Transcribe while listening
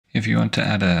If you want to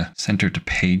add a center to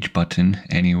page button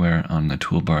anywhere on the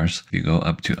toolbars, you go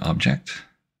up to Object,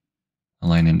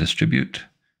 Align and Distribute.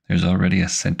 There's already a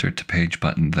center to page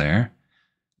button there.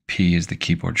 P is the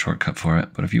keyboard shortcut for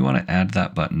it. But if you want to add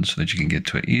that button so that you can get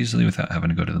to it easily without having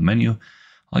to go to the menu,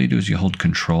 all you do is you hold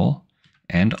Control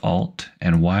and Alt.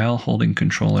 And while holding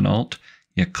Control and Alt,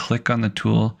 you click on the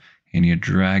tool and you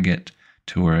drag it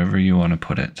to wherever you want to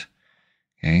put it.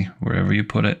 Okay, wherever you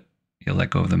put it, you let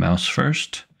go of the mouse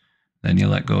first. Then you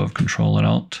let go of Control and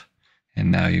Alt,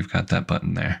 and now you've got that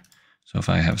button there. So if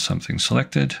I have something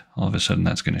selected, all of a sudden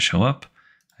that's going to show up.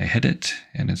 I hit it,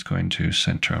 and it's going to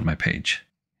center on my page.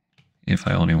 If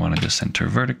I only wanted to center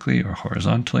vertically or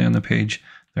horizontally on the page,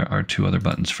 there are two other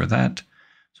buttons for that.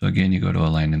 So again, you go to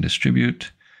Align and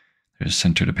Distribute. There's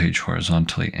Center to Page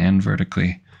horizontally and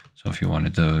vertically. So if you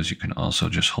wanted those, you can also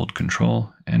just hold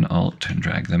Control and Alt and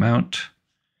drag them out.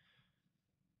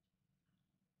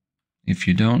 If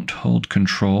you don't hold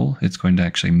Control, it's going to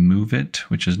actually move it,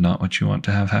 which is not what you want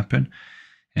to have happen.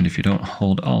 And if you don't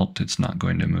hold Alt, it's not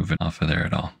going to move it off of there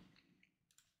at all.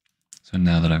 So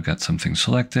now that I've got something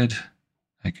selected,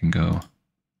 I can go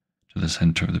to the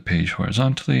center of the page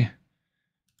horizontally.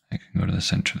 I can go to the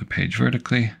center of the page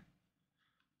vertically.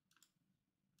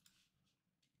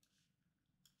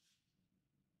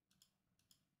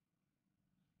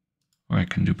 Or I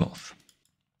can do both.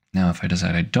 Now, if I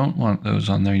decide I don't want those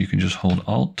on there, you can just hold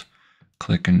Alt,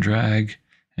 click and drag,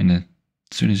 and as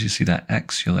soon as you see that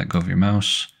X, you'll let go of your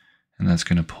mouse, and that's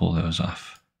going to pull those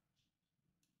off.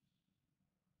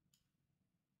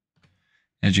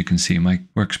 As you can see, my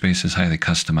workspace is highly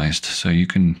customized, so you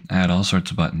can add all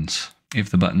sorts of buttons. If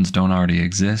the buttons don't already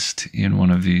exist in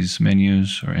one of these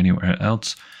menus or anywhere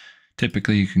else,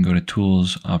 typically you can go to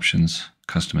Tools, Options,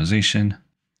 Customization,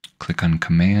 click on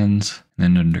Commands,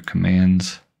 and then under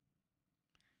Commands,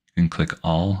 you can click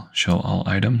All, Show All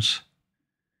Items.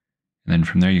 And then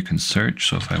from there you can search.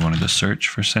 So if I wanted to search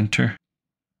for center,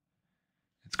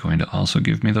 it's going to also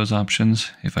give me those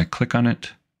options. If I click on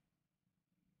it,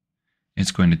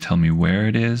 it's going to tell me where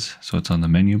it is. So it's on the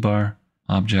menu bar,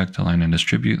 Object, Align and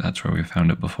Distribute. That's where we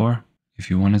found it before. If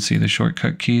you want to see the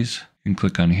shortcut keys, you can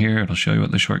click on here. It'll show you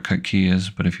what the shortcut key is.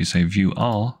 But if you say View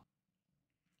All,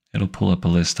 it'll pull up a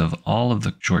list of all of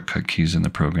the shortcut keys in the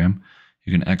program.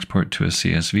 You can export to a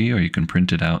CSV, or you can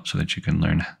print it out so that you can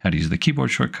learn how to use the keyboard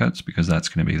shortcuts, because that's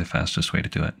going to be the fastest way to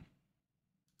do it.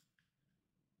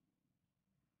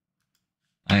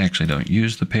 I actually don't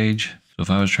use the page. So if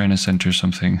I was trying to center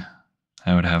something,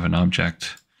 I would have an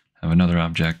object, have another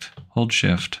object, hold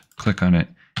Shift, click on it,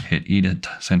 hit E to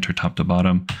center top to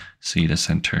bottom, C to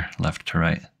center left to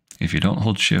right. If you don't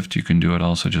hold Shift, you can do it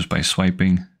also just by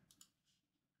swiping.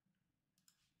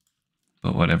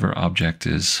 But whatever object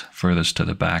is furthest to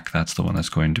the back, that's the one that's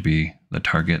going to be the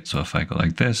target. So if I go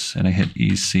like this and I hit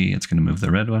EC, it's going to move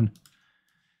the red one.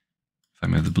 If I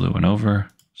move the blue one over,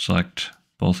 select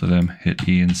both of them, hit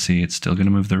E and C, it's still going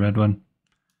to move the red one.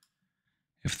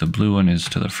 If the blue one is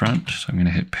to the front, so I'm going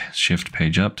to hit Shift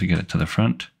Page Up to get it to the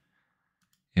front.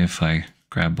 If I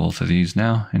grab both of these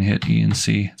now and hit E and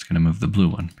C, it's going to move the blue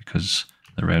one because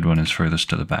the red one is furthest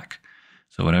to the back.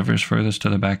 So whatever is furthest to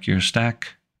the back of your stack,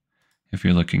 if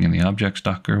you're looking in the objects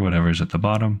docker, whatever's at the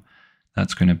bottom,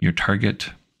 that's going to be your target.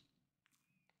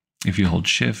 If you hold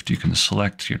Shift, you can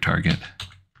select your target.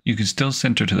 You can still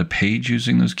center to the page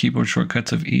using those keyboard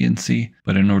shortcuts of E and C,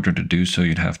 but in order to do so,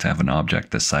 you'd have to have an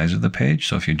object the size of the page.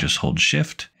 So if you just hold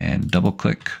Shift and double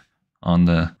click on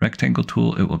the rectangle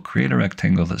tool, it will create a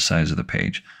rectangle the size of the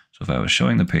page. So if I was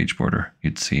showing the page border,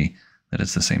 you'd see that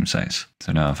it's the same size.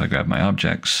 So now if I grab my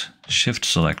objects, Shift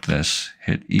select this,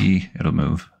 hit E, it'll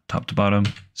move top to bottom,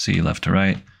 C left to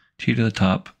right, T to the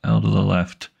top, L to the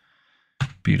left,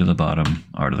 B to the bottom,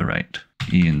 R to the right,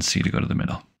 E and C to go to the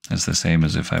middle. That's the same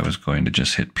as if I was going to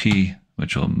just hit P,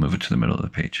 which will move it to the middle of the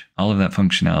page. All of that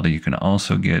functionality you can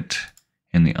also get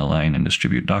in the Align and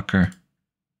Distribute Docker.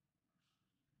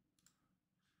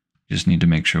 You just need to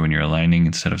make sure when you're aligning,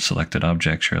 instead of selected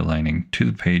objects, you're aligning to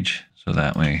the page. So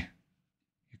that way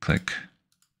you click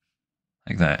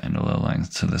like that and it'll align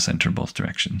to the center both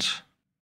directions.